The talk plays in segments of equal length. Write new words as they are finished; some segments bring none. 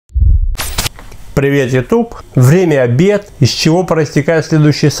Привет, YouTube! Время обед, из чего проистекают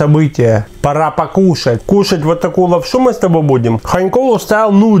следующие события. Пора покушать. Кушать вот такую лапшу мы с тобой будем. Ханькоу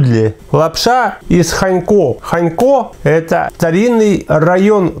стайл нудли. Лапша из Ханькоу. Ханькоу это старинный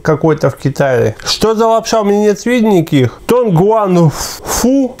район какой-то в Китае. Что за лапша, у меня нет сведений никаких. Тонгуан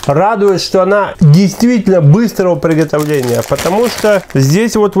фу радует, что она действительно быстрого приготовления. Потому что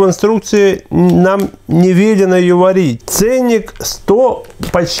здесь вот в инструкции нам не велено ее варить. Ценник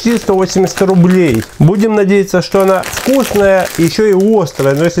почти 180 рублей. Будем надеяться, что она вкусная, еще и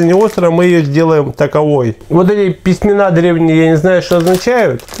острая. Но если не острая, мы ее сделаем таковой. Вот эти письмена древние, я не знаю, что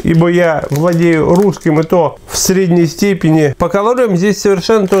означают, ибо я владею русским, и то в средней степени. По калориям здесь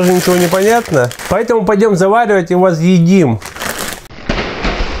совершенно тоже ничего не понятно. Поэтому пойдем заваривать и возъедим.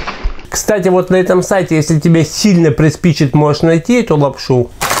 Кстати, вот на этом сайте, если тебе сильно приспичит, можешь найти эту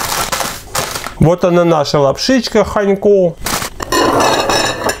лапшу. Вот она, наша лапшичка Ханькоу.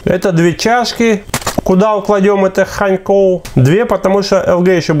 Это 2 чашки. Куда укладем это Ханькоу? 2, потому что ЛГ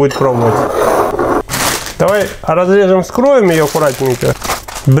еще будет пробовать. Давай разрежем, вскроем ее аккуратненько.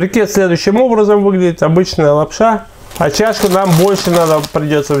 Брикет следующим образом выглядит. Обычная лапша. А чашку нам больше надо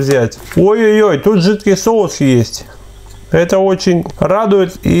придется взять. Ой-ой-ой, тут жидкий соус есть. Это очень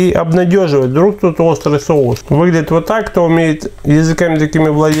радует и обнадеживает. Вдруг тут острый соус. Выглядит вот так. Кто умеет языками такими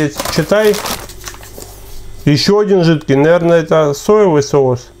владеть, читай. Еще один жидкий. Наверное, это соевый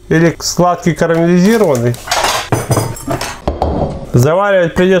соус. Или сладкий карамелизированный.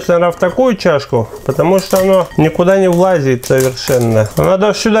 Заваривать придется, наверное, в такую чашку, потому что оно никуда не влазит совершенно. Она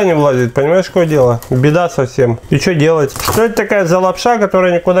даже сюда не влазит, понимаешь, какое дело? Беда совсем. И что делать? Что это такая за лапша,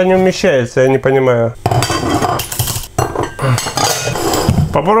 которая никуда не умещается, я не понимаю.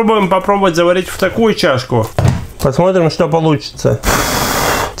 Попробовать заварить в такую чашку. Посмотрим, что получится.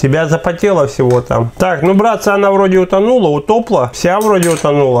 Тебя запотело всего там. Так, ну, братцы, она вроде утонула, утопла. Вся вроде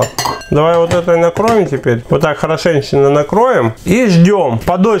утонула. Давай вот это накроем теперь. Вот так хорошечно накроем. И ждем.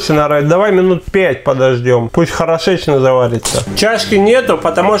 Подольше, наверное. Давай минут 5 подождем. Пусть хорошечно заварится. Чашки нету,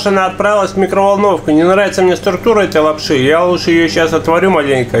 потому что она отправилась в микроволновку. Не нравится мне структура этой лапши. Я лучше ее сейчас отварю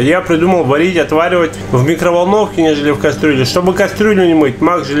маленько. Я придумал варить, отваривать в микроволновке, нежели в кастрюле. Чтобы кастрюлю не мыть.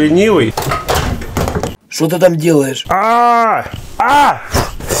 Макс же ленивый. Что ты там делаешь?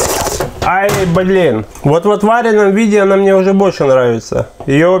 Ай, блин. Вот в отваренном виде она мне уже больше нравится.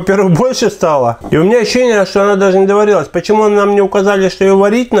 Ее, во-первых, больше стало. И у меня ощущение, что она даже не доварилась. Почему нам не указали, что ее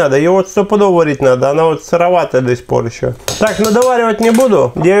варить надо? Ее вот стопудово варить надо. Она вот сыроватая до сих пор еще. Так, но доваривать не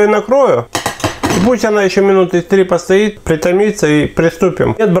буду. Я ее накрою. И пусть она еще минуты 3 постоит, притомится, и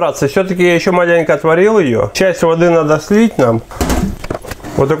приступим. Нет, братцы, все-таки я еще маленько отварил ее. Часть воды надо слить нам.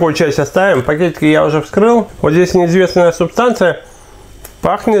 Вот такую часть оставим. Пакетики я уже вскрыл. Вот здесь неизвестная субстанция.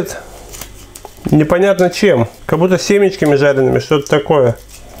 Пахнет непонятно чем. Как будто семечками жареными. Что-то такое.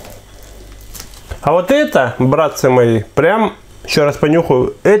 А вот это, братцы мои, прям, еще раз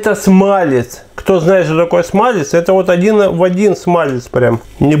понюхаю, это смалец. Кто знает, что такое смалец, это вот один в один смалец прям.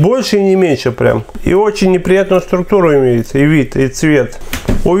 Не больше и не меньше прям. И очень неприятную структуру имеется. И вид, и цвет.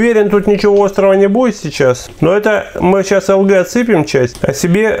 Уверен, тут ничего острого не будет сейчас. Но это мы сейчас ЛГ отсыпем часть, а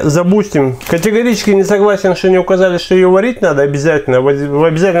себе забустим. Категорически не согласен, что не указали, что ее варить надо обязательно. В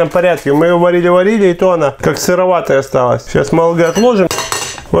обязательном порядке. Мы ее варили, и то она как сыроватая осталась. Сейчас мы ЛГ отложим.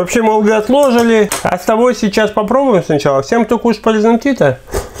 В общем, ЛГ отложили. А с тобой сейчас попробуем сначала. Всем, кто кушает полезным птица.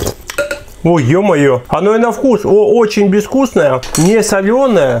 Ой, ё-моё. Оно и на вкус. Очень безвкусное, не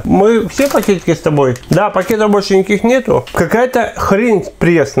соленое. Мы все пакетики с тобой? Да, пакетов больше никаких нету. Какая-то хрень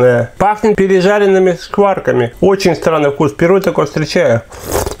пресная. Пахнет пережаренными шкварками. Очень странный вкус. Впервые такое встречаю.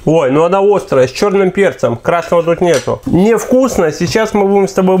 Ой, ну она острая, с черным перцем. Красного тут нету. Невкусно. Сейчас мы будем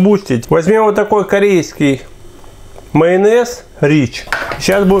с тобой бустить. Возьмем вот такой корейский майонез рич.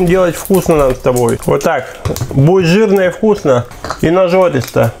 Сейчас будем делать вкусно нам с тобой. Вот так. Будет жирно и вкусно. И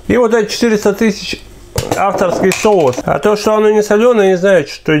нажористо. И вот это 400 тысяч авторский соус. А то, что оно не соленое, не знаю,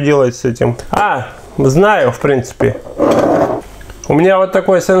 что делать с этим. Знаю, в принципе. У меня вот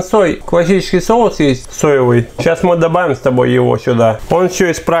такой сенсой классический соус есть, соевый. Сейчас мы добавим с тобой его сюда. Он все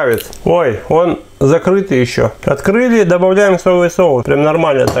исправит. Ой, он закрытый еще. Открыли, добавляем соевый соус. Прям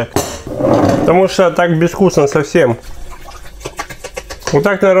нормально так. Потому что так безвкусно совсем. Вот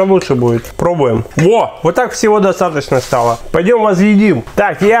так, наверное, лучше будет. Пробуем. Во! Вот так всего достаточно стало. Пойдем возъедим.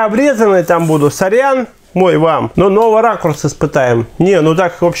 Так, я обрезанный там буду. Сорян. Мой вам. Но новый ракурс испытаем. Не, ну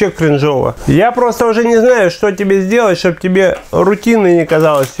так вообще кринжово. Я просто уже не знаю, что тебе сделать, чтобы тебе рутинно не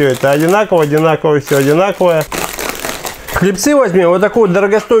казалось все это. Одинаково, все одинаковое. Хлебцы возьмем. Вот такую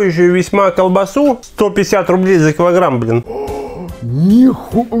дорогостоящую весьма колбасу. 150 рублей за килограмм, блин.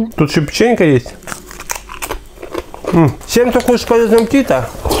 Тут еще печенька есть. Всем такую полезную птица.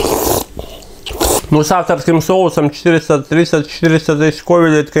 Ну, с авторским соусом 430-400 тысяч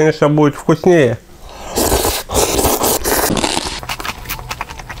ковелей, это, конечно, будет вкуснее.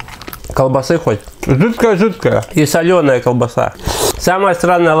 Колбасы хоть. Жидкая-жидкая. И соленая колбаса. Самая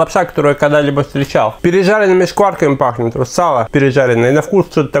странная лапша, которую я когда-либо встречал. Пережаренными шкварками пахнет. Вот сало пережаренное. И на вкус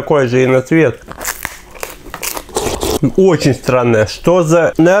что-то такое же, и на цвет. Очень странное. Что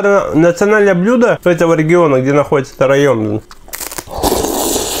за, наверное, национальное блюдо этого региона, где находится этот район.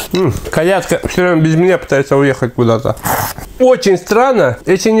 Коляска все время без меня пытается уехать куда-то. Очень странно.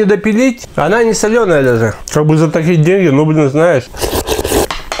 Если не допилить, она не соленая даже. Как бы за такие деньги, ну, блин, знаешь.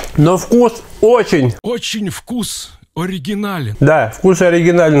 Но вкус очень. Очень вкус оригинален. Да, вкус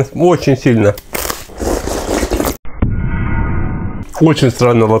оригинален очень сильно. Очень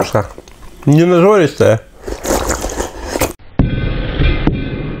странная лапша. Не нажористая.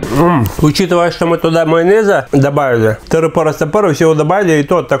 Учитывая, что мы туда майонеза добавили, тыры-пора-стопоры, всего добавили, и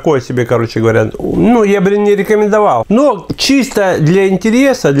то такое себе, короче говоря. Ну, я бы не рекомендовал. Но чисто для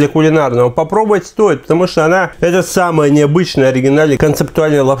интереса, для кулинарного, попробовать стоит, потому что она, это самая необычная, оригинальная,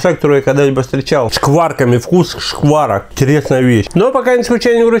 концептуальная лапша, которую я когда-либо встречал. Шкварками, вкус шкварок. Интересная вещь. Но пока не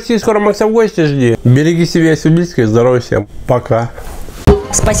скучай, не грусти, скоро Макса в гости жди. Береги себя, все близкое, здоровья всем. Пока.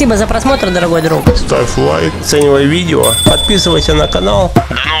 Спасибо за просмотр, дорогой друг. Ставь лайк, оценивай видео, подписывайся на канал.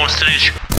 До новых встреч!